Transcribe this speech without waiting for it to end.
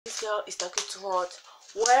pixel is talking too much,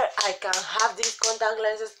 where I can have these contact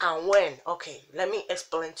lenses and when. Okay, let me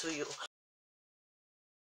explain to you.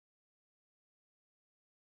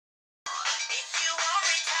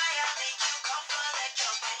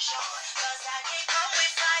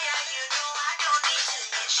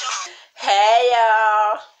 Hey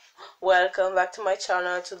y'all, welcome back to my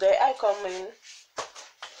channel. Today I come in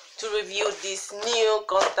to review these new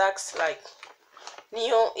contacts. Like,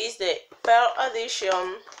 new is the Pearl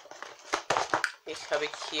Edition. We have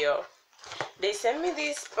it here. They sent me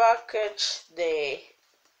this package.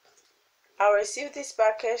 I received this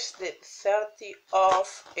package the 30th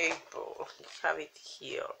of April. We have it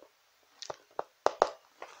here.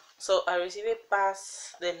 So I received it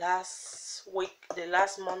past the last week, the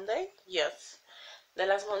last Monday. Yes, the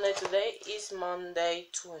last Monday. Today is Monday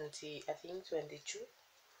 20, I think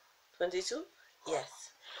 22.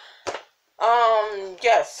 Yes.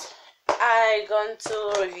 Yes, I going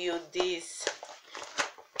to review this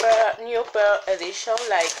new Pearl Edition.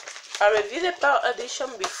 Like, I reviewed the Pearl Edition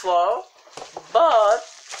before, but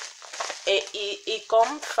it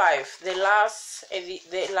come 5. The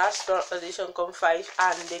last Pearl Edition come 5,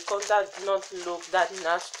 and the contact not look that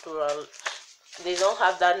natural. They don't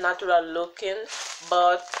have that natural looking,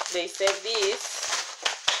 but they say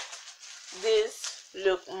this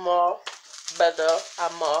look more better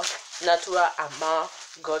and more natural and more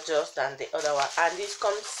gorgeous than the other one. And this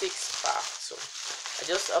comes 6 packs, so I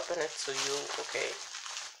just open it to you. Okay,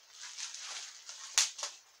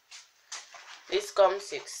 this comes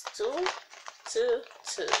 6, 2, 2,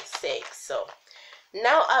 2, 6. So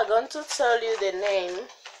now I'm going to tell you the name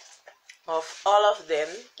of all of them.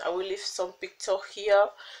 I will leave some picture here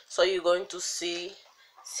so you're going to see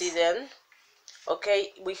them.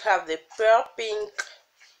 Okay, we have the pearl pink,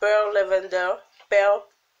 pearl lavender, pearl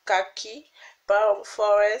khaki, pearl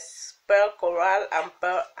forest, pearl coral, and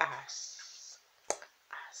pearl ash.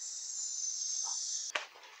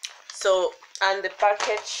 So, and the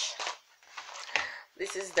package,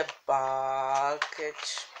 this is the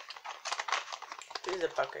package. This is the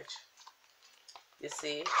package. You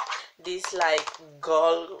see this like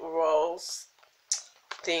gold rose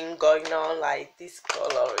thing going on. Like, this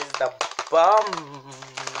color is the bomb.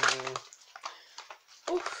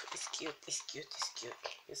 Oof, it's cute, it's cute, it's cute.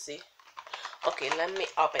 You see? Okay, let me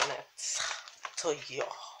open it to you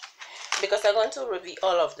because I'm going to review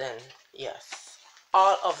all of them. Yes,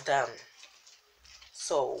 all of them.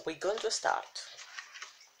 So we're going to start.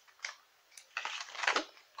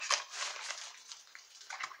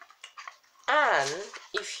 And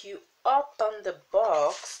if you open the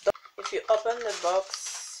box,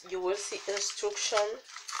 you will see instruction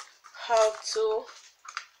how to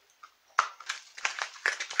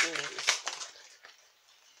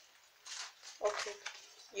okay,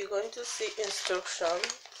 you're going to see instruction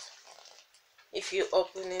if you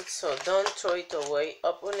open it, so don't throw it away.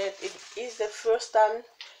 Open it. If it's the first time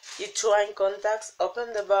you try contacts,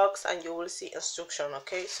 open the box and you will see instruction.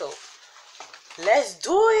 Okay, so let's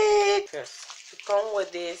do it. First, you come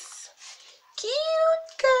with this cute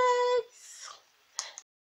guys.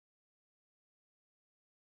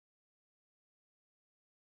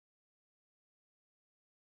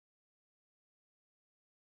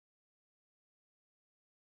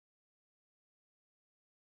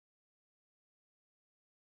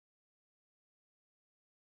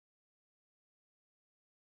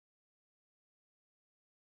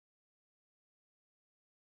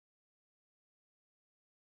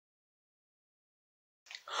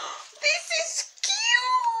 This is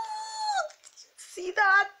cute. See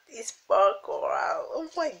that? It's pearl coral. Oh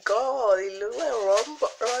my god, it looks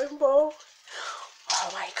like rainbow. Oh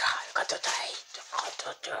my god, got to try it.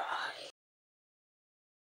 Got to try.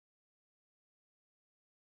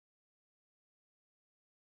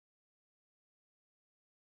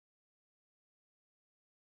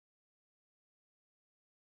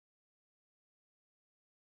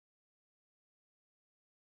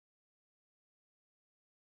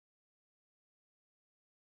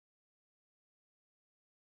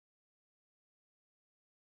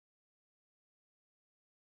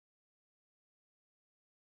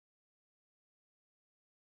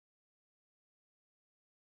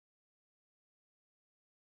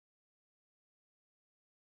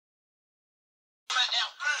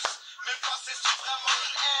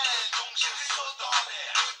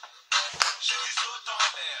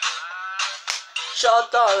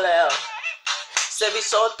 Short en l'air. C'est du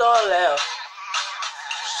saut en l'air.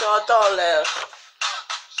 Short en l'air.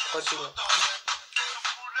 Continue.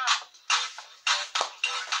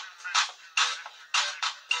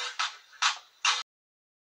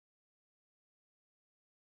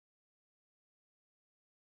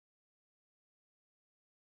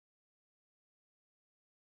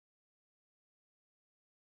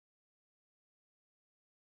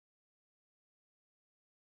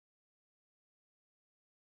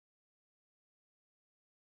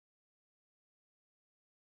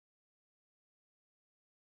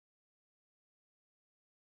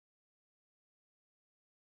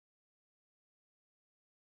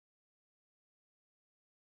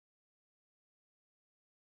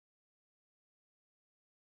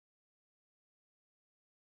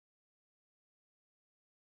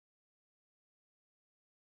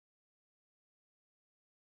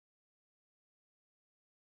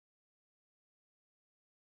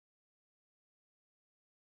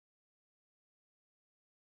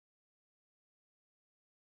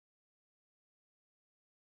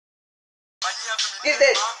 Get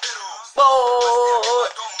it. Boo.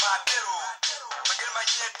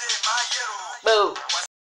 Boo.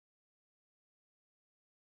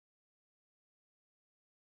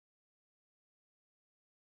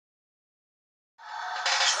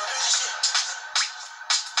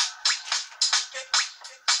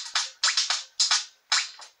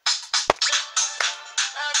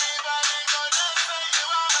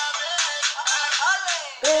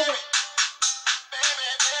 Baby.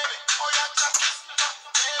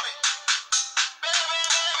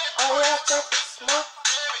 Oh yeah, take it slow.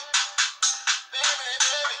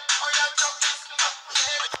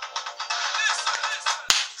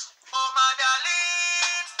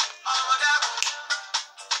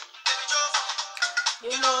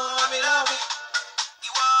 You know I'm in love.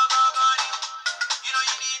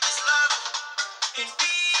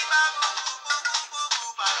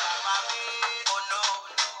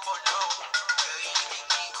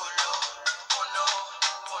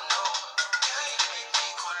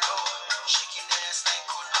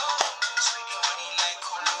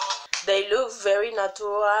 They look very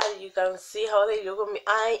natural. You can see how they look on me.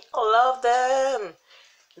 I love them.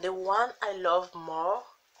 The one I love more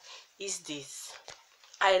is this.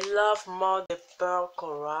 I love more the pearl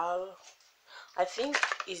coral. I think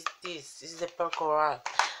is this is the pearl coral.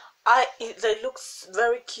 They look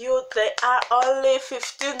very cute. They are only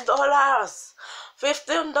 $15.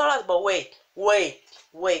 $15. But wait,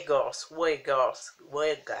 girls, wait,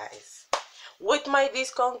 guys. With my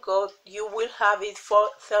discount code, you will have it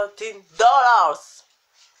for $13.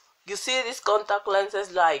 You see these contact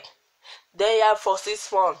lenses, like they are for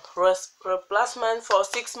 6 months, replacement for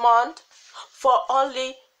 6 months for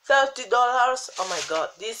only $30. Oh my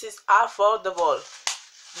god, this is affordable.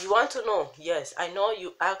 You want to know? Yes, I know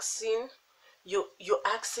you asking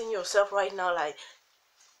yourself right now, like,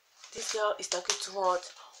 this girl is talking too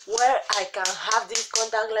much. Where I can have these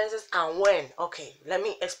contact lenses and when? Okay, let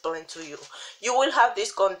me explain to you. You will have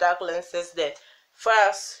these contact lenses the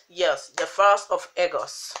 1st of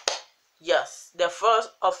August. Yes, the 1st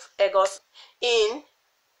of August in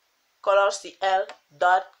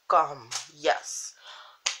colorcl.com. Yes,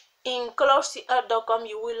 in colorcl.com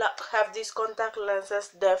you will have these contact lenses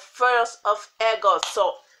the 1st of August.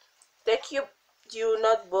 So take your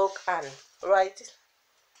notebook and write it.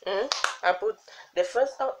 I put the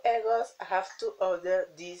 1st of August. I have to order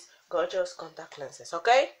these gorgeous contact lenses.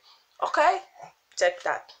 Okay, check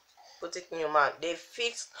that. Put it in your mind. The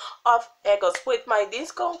 5th of August. With my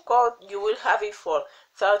discount code, you will have it for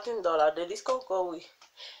 $13. The discount code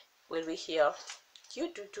will be here.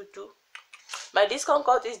 My discount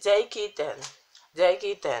code is JK10.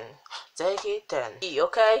 JK10.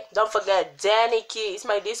 Okay, don't forget Danny Key is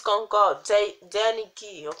my discount code. Danny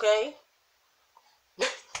Key. Okay.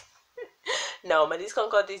 No, my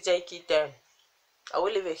discount code is JK10. I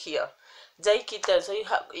will leave it here. JK10. So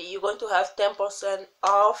you're going to have 10%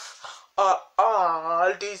 off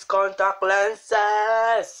all these contact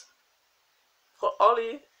lenses for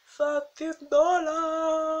only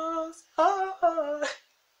 $13.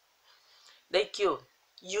 They cute.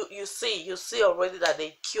 You see already that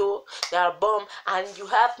they cute. They are bomb, and you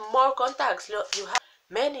have more contacts. You have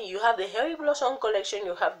many. You have the Hairy Blossom collection.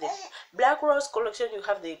 You have the Black Rose collection. You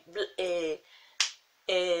have the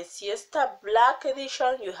Siesta Black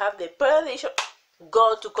edition. You have the Pearl edition.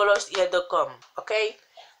 Go to colorcl.com. Okay,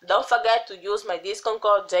 don't forget to use my discount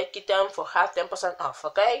code JK10 for half 10% off.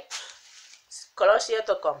 Okay,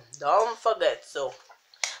 colorcl.com. Don't forget. So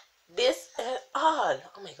this is all.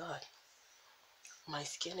 Oh my god, my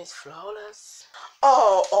skin is flawless.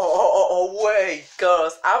 Oh, wait,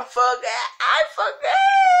 girls, I forget.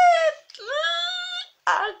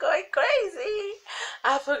 I'm going crazy.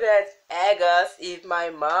 I forget. August is my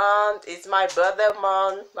month. It's my birthday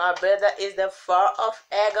month. My birthday is the 4th of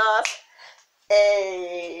August.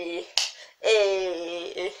 Hey.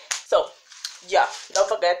 So, yeah, don't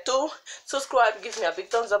forget to subscribe, give me a big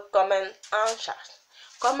thumbs up, comment, and share.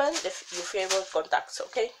 Comment your favorite contacts,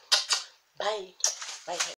 okay? Bye.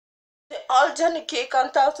 The all Jenny Key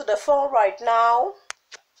can talk to the phone right now.